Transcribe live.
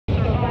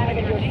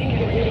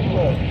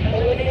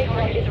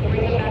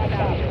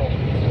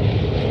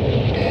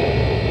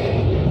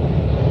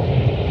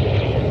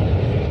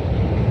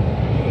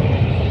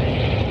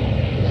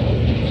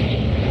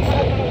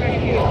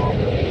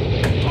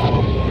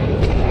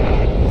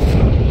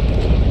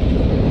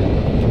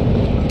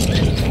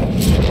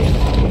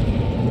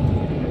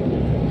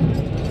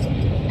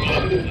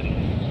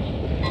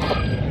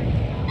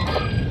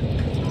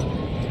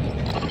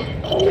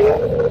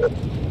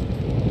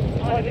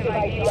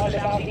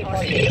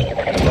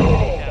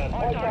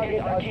All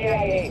targets are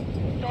TIA.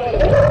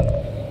 Solid.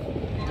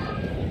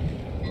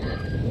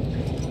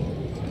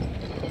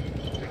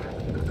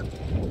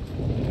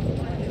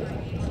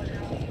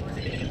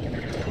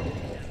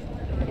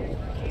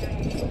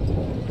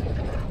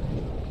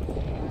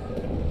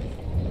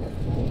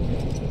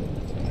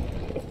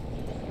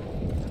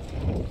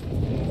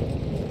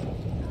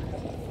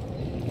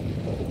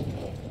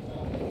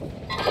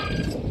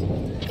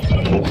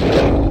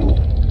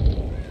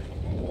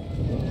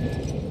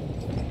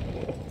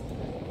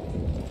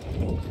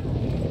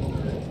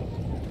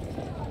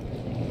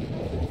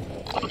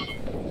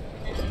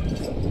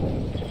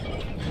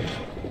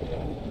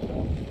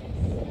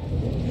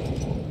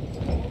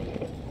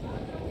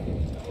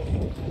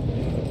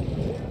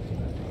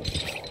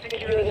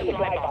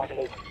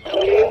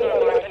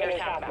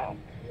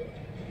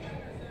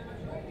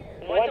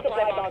 One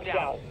supply box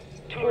down.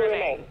 2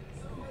 remain.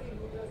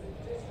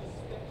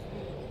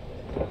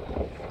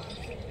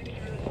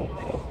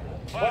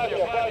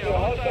 Fire,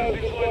 hostile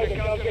deployed to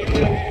counter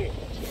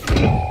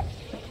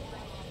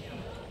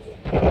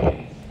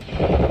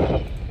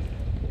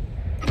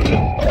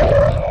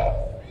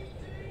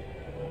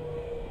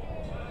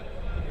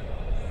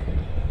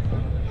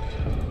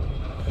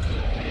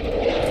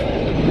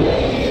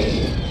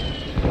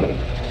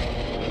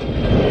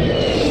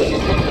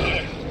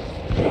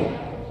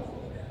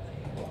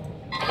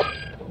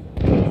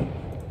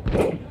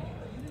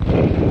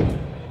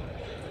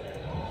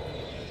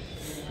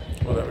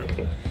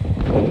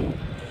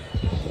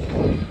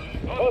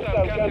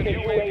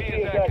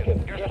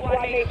UAV. Your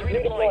squad mates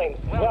redeploying.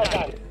 Well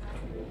done.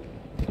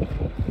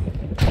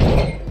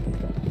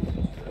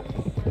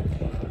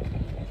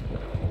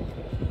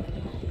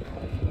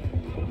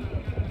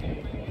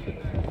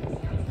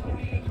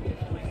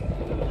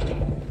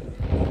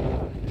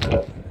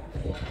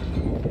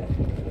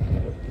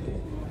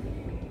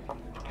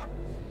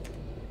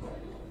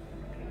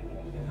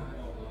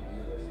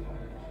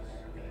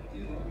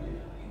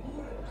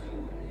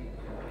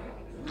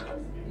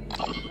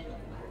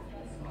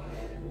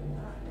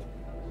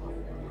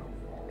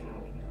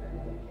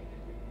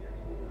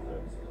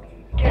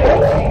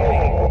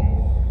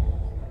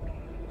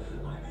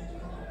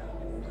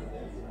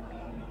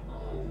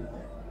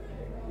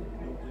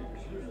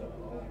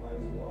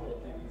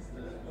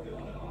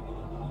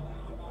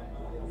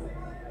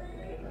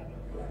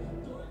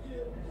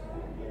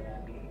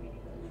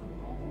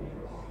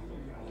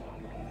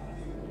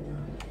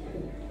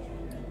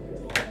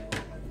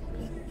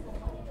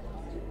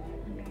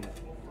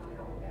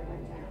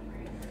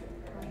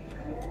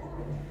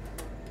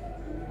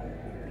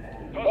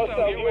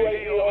 Hostile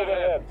UAV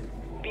overhead.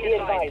 Be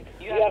advised,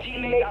 you have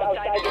teammates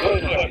outside the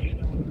range.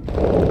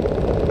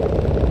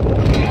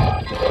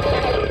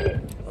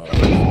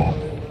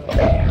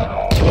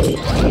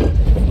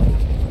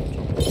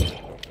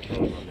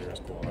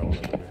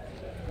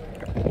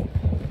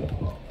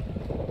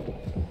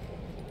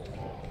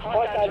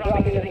 Hostile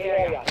dropping into the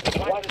area.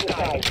 Watch the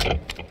side.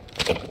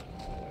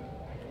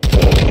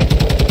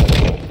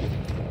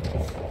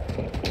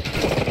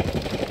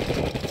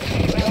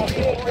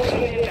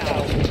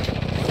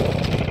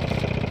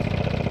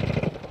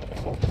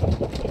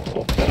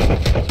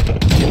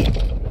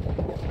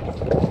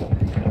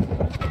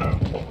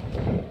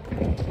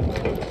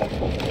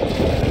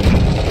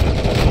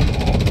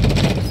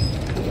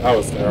 That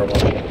was terrible.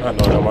 I know him, I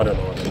didn't know what to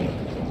do.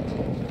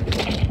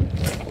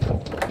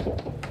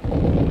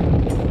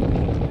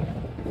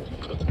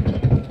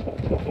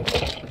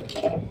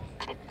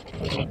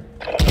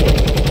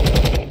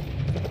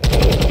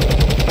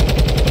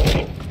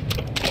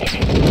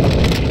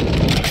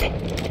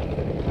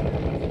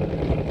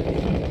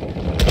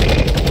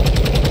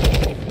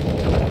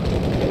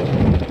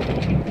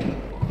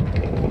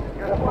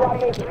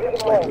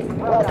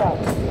 Well done.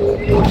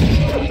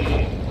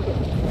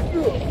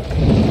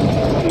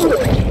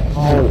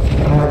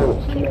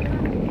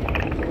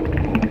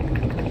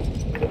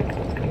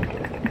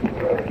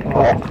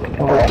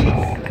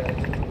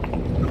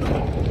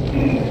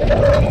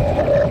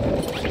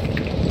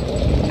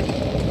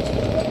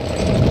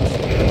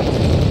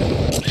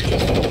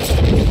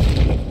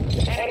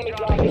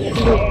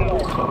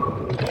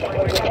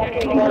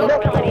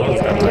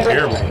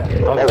 Hear me.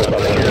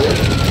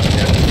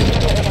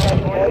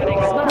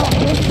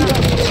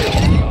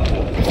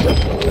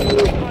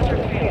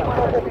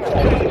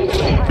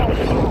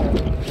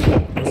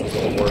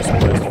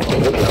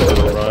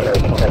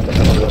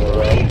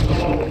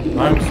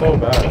 I'm so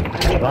bad.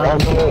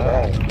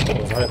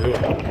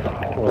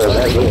 What was I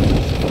doing?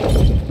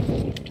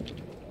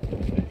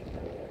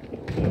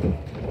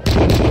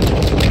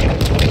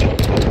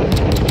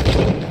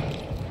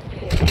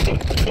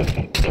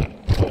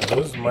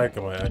 Who's Mike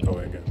am I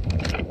echoing again?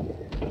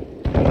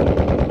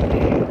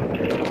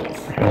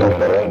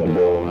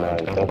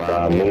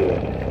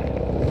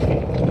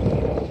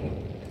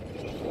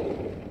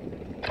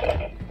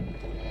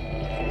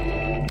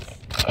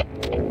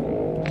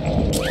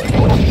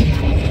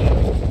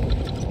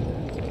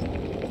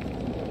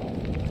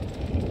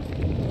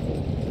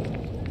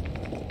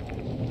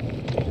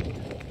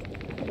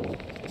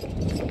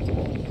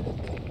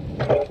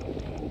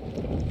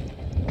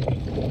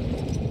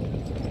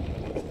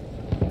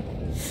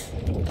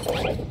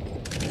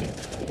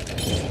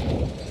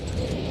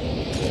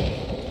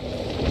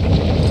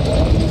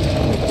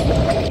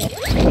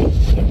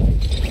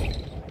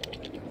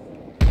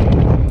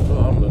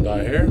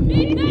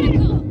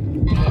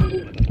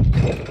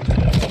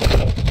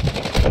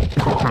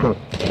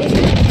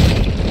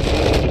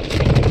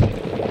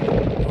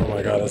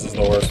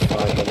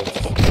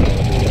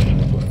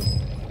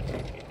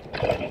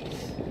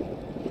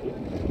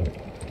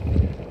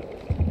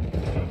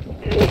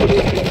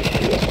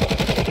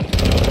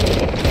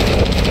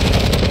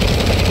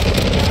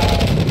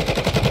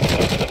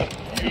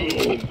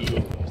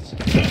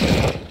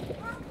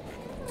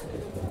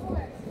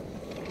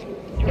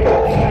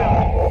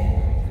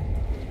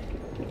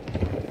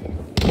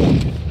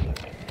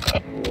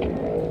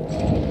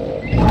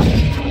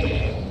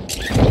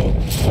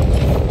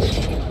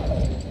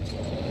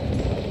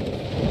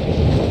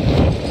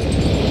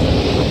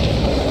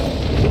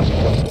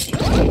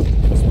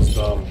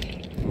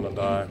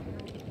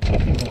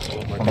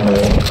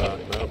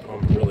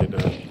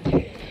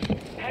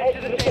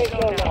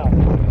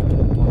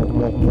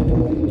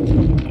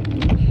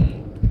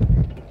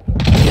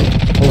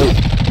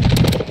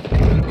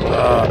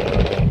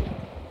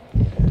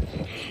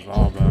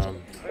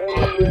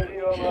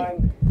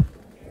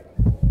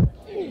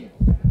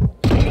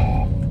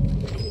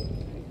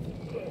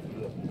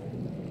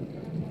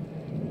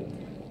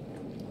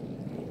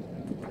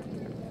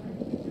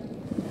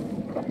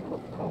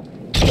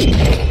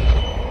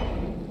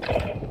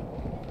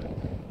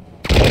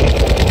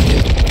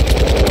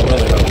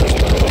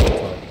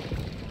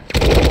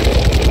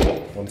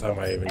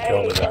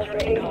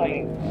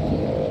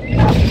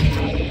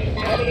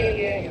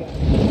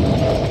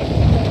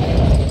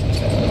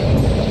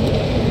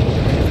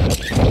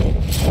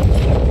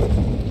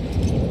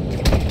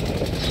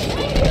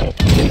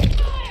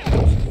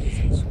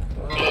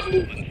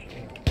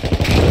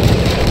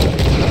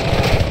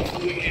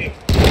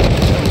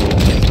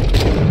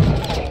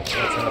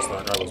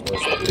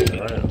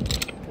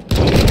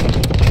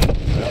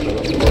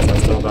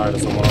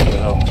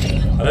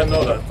 I didn't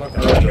know that.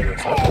 Fucking right there.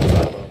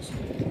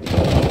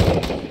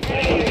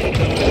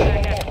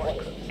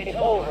 It's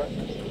over.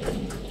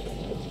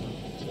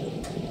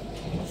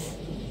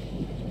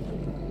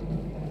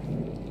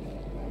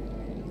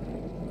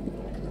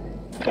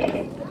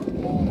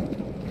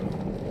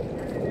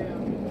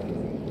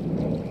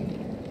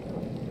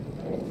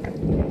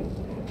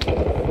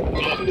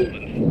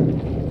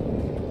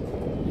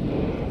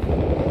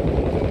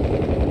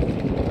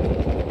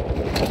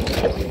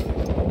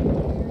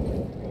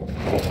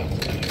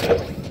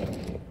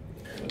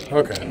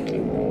 Okay.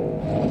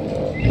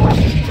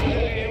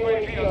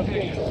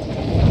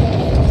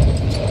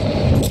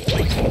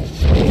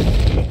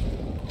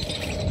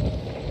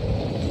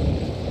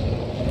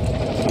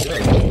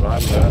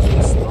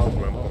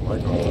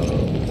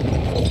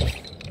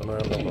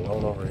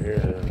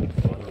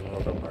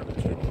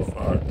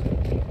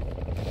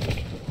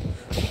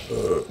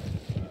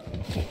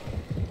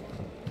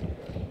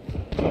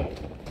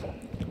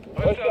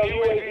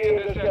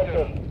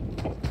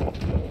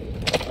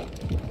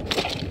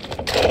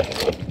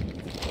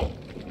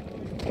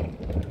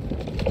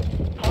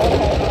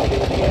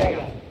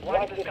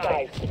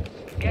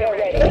 Get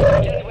ready.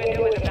 Just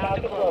window is about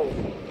to close.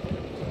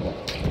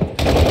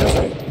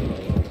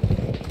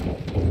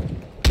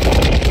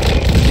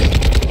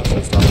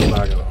 It's not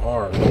lagging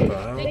hard. What the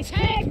hell? They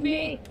tagged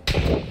me!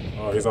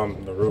 Oh, he's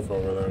on the roof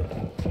over there.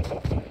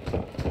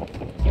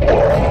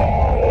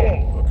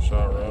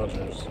 Buckshot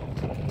Rogers.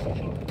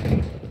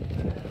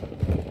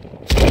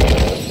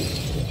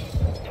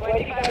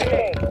 25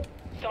 remain.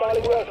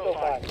 Solid work so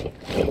far.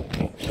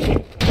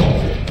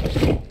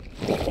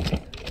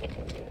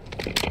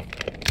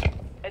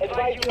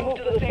 Advise you move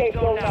to the safe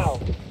zone now.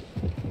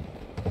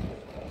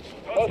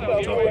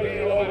 Hostile UAV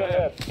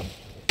overhead.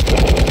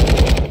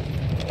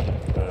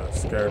 Yeah,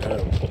 scared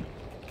him.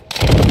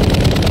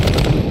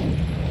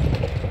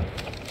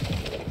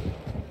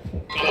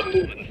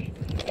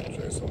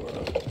 Jason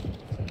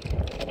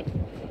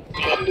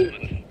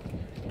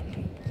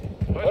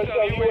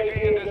Hostile UAV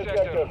in this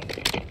sector.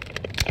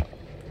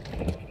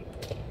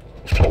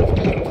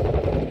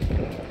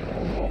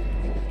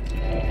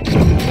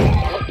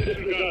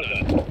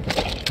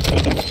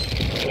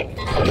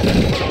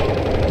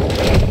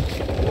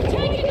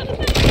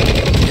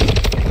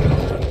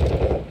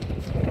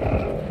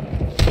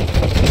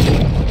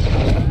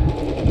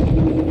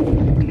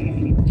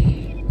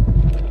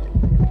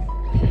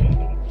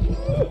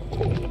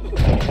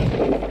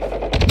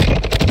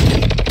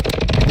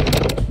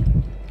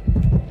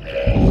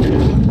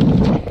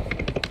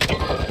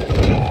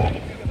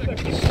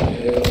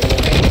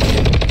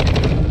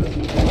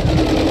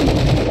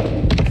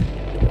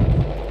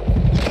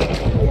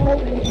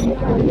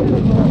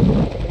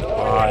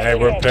 Hey,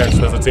 we're pinched.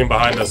 There's a team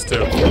behind us,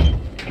 too.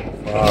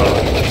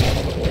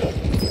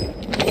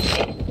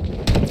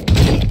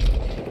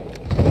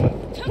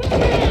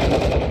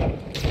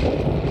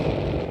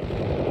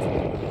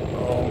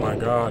 Oh my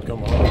god,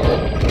 come on.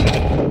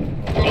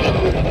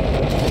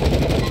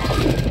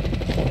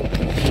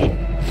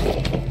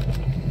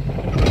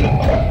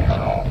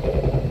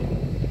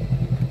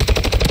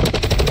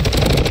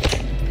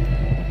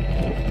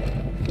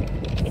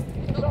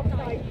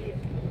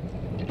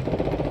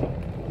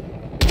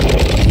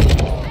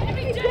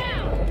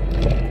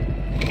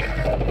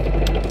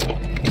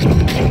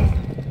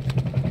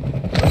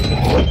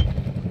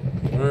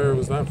 Where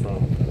was that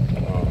from?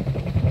 Oh.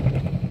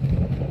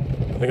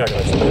 I think I got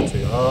actually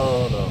see.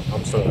 Oh no,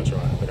 I'm still gonna try.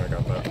 I think I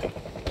got that.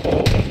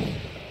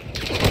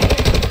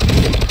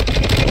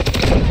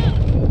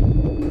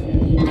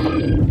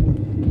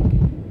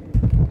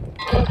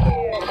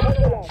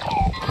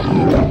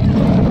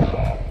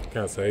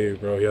 Can't say you,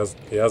 bro. He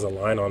has a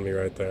line on me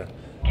right there.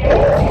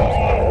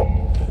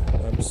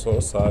 I'm so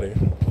sorry.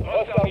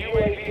 Hostile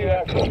UAV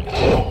active.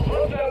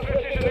 Hostile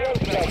precision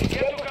airstrike.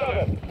 Get to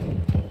cover.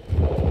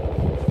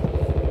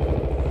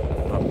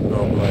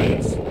 No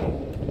blades.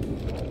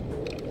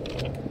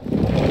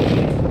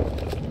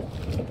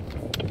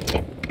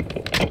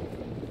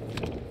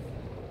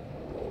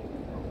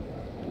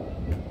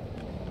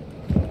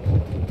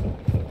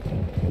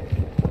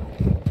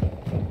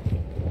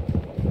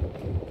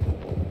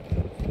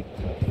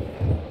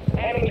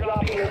 Enemy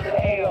dropping into the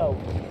AO.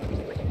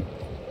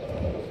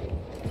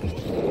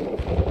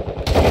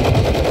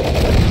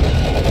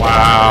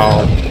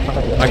 Wow.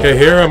 I could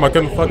hear him. I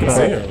couldn't fucking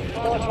see him.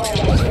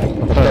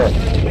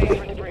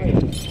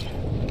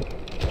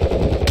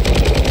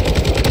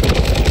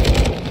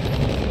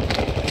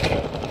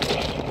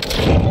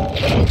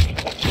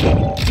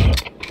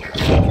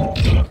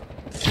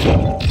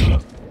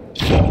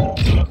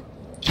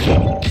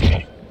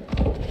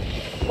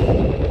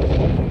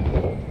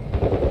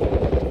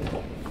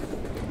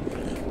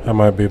 That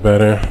might be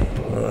better.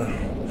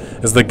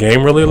 Is the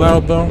game really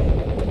loud though?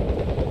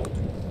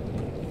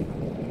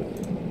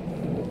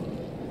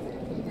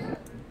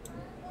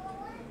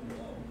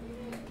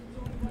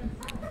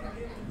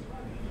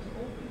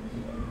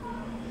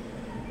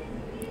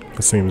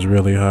 It seems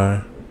really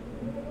high.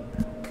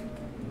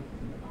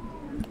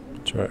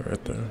 Try it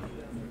right there.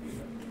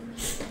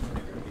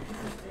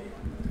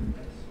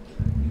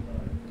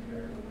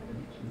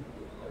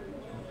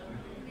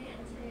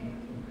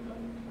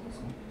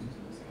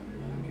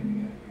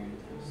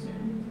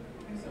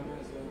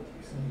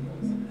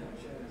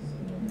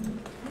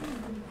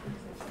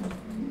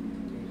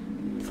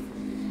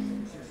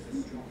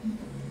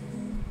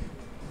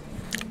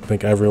 I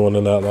think everyone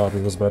in that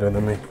lobby was better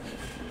than me.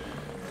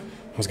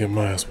 I was getting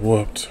my ass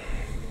whooped.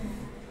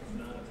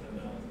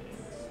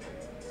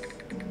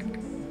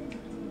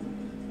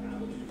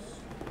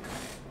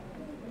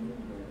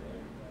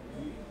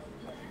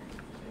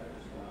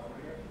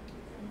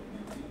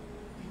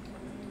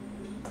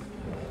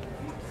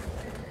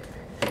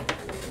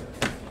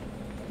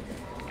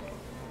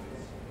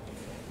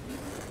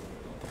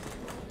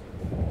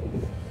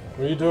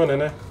 What are you doing in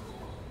there?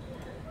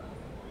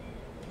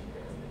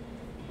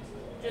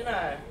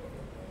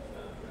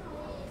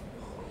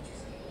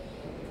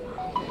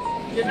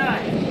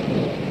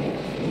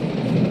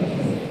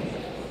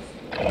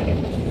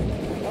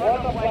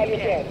 Welcome while you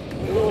can.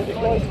 We will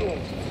deploy soon.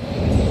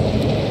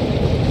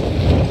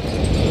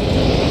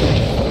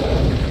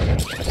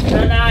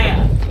 Janaya,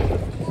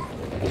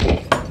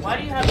 why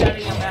do you have that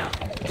in your mouth?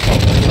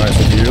 Nice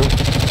of you.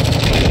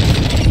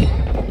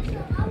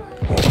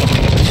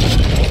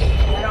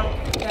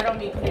 That don't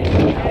mean put it in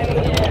your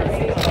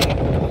mouth.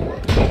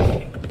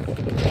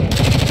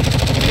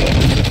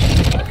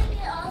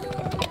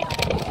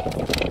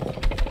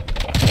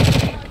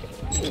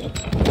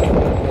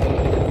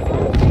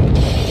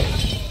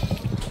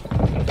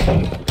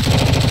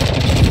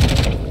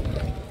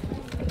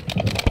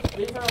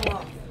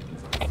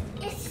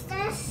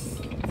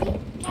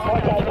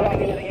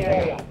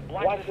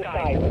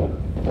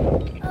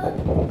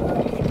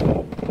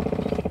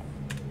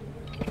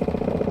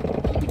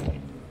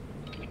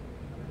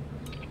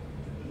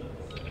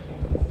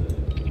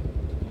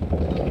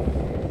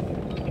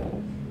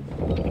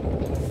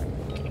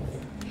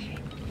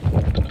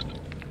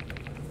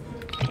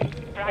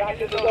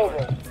 Practice is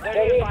over.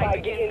 Ready by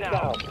begins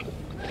now.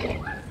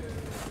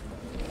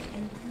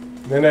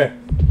 Nene.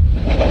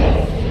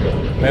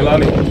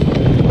 Melanie.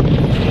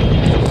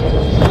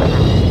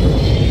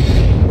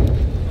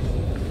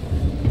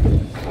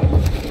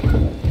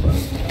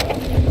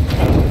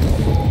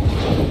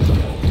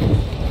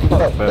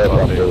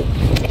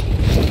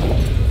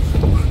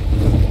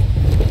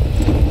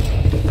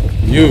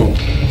 You.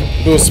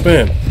 Do a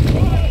spin.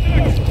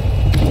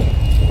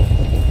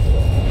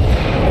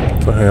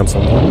 For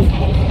handsome.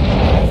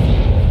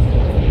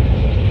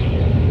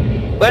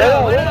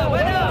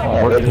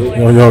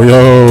 Yo, yo, yo.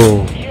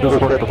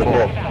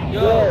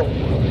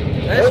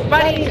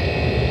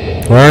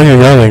 Why are you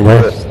yelling, bro?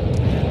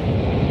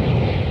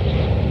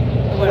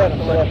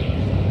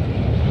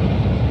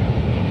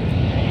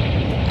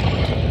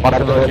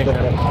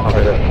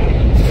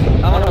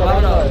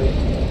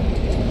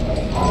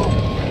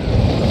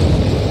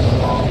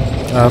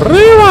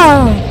 Arriba!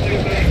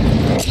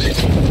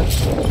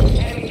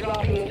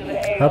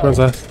 Hi,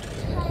 princess.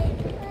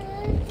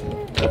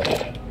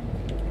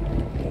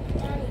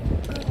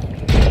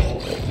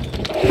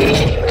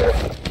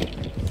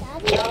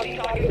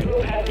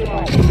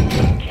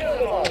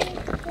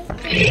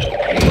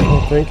 Oh,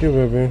 thank you,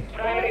 baby.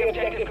 Primary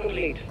objective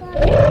complete.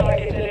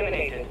 Target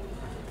eliminated.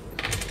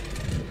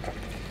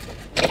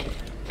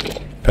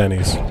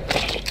 Pennies.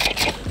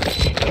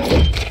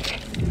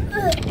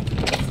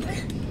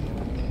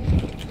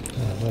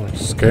 Oh,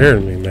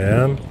 scared me,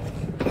 man.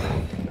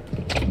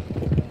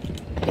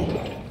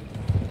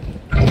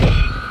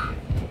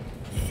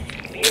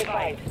 Be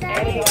advised,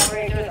 enemy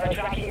operators are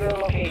tracking your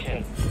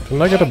location.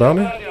 Didn't I get a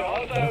bounty?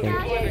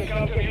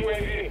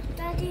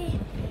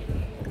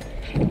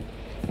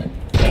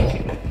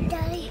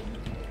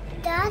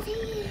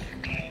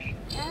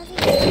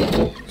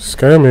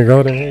 Scare me,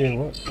 go to hey,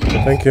 what?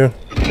 Thank you.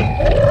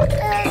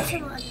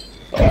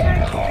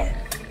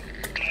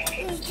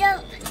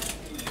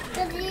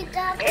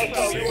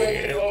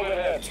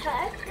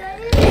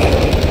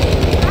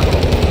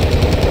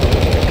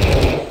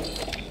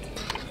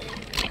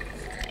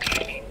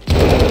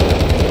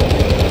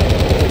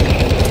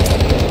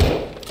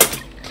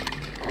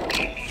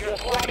 Your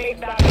squad mate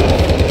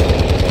back.